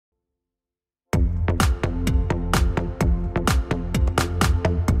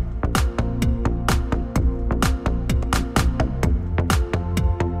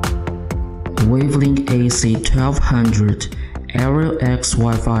Wavlink AC1200 Aerial X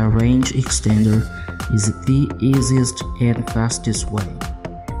Wi-Fi range extender is the easiest and fastest way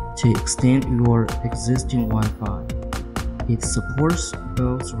to extend your existing Wi-Fi. It supports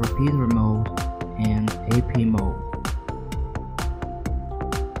both repeater mode and AP mode.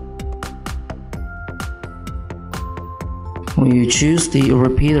 When you choose the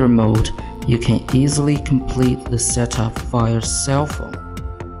repeater mode, you can easily complete the setup via cell phone.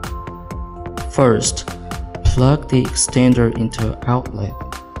 First, plug the extender into an outlet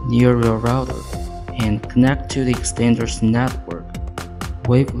near your router and connect to the extender's network,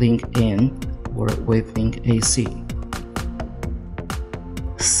 Wavlink N or Wavlink AC.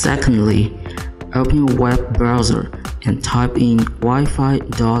 Secondly, open a web browser and type in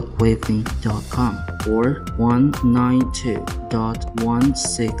wifi.wavlink.com or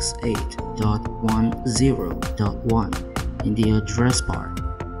 192.168.10.1 in the address bar.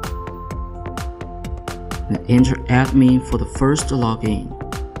 And enter admin for the first login.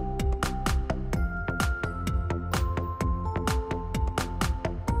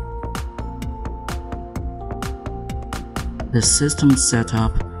 The system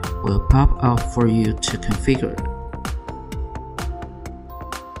setup will pop up for you to configure.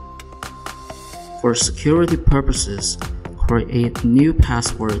 For security purposes, create a new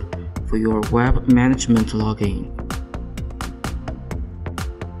password for your web management login.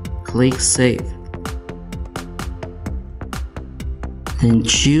 Click Save. Then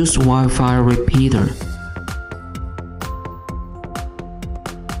choose Wi-Fi repeater.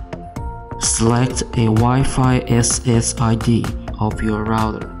 Select a Wi-Fi SSID of your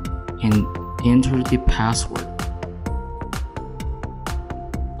router and enter the password.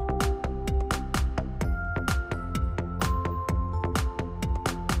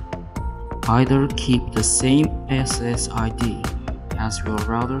 Either keep the same SSID as your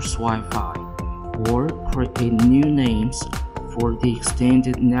router's Wi-Fi or create new names for the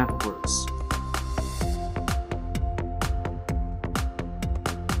extended networks.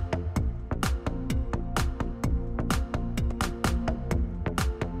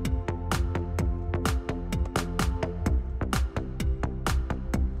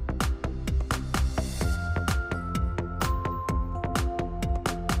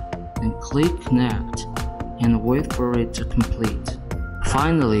 And click Connect and wait for it to complete.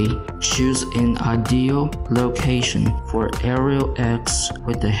 Finally, choose an ideal location for Aerial X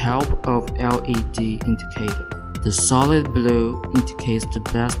with the help of LED indicator. The solid blue indicates the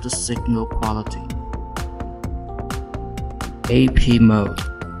best signal quality. AP mode.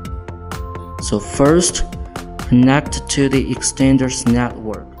 So first, connect to the extender's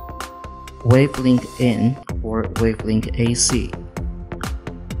network, Wavlink N or Wavlink AC.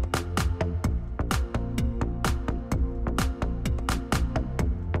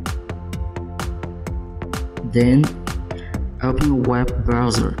 Then, open a web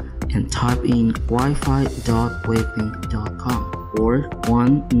browser and type in wifi.wavlink.com or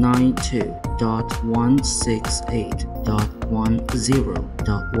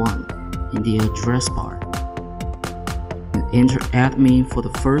 192.168.10.1 in the address bar. And enter admin for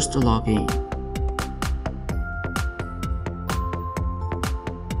the first login.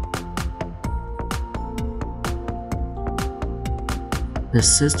 The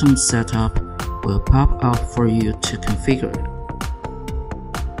system setup will pop up for you to configure.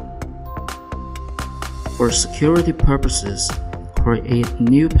 For security purposes, create a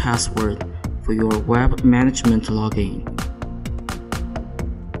new password for your web management login.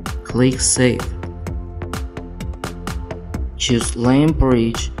 Click Save. Choose LAN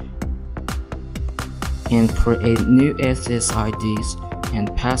bridge and create new SSIDs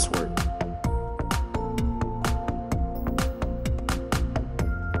and password.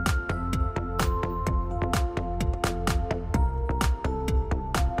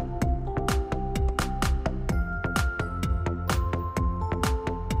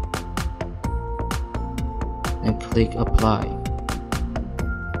 And click Apply.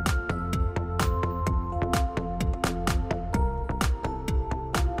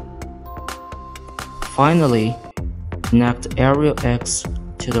 Finally, connect Aerial X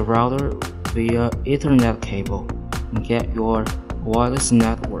to the router via Ethernet cable and get your wireless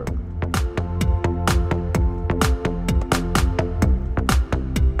network.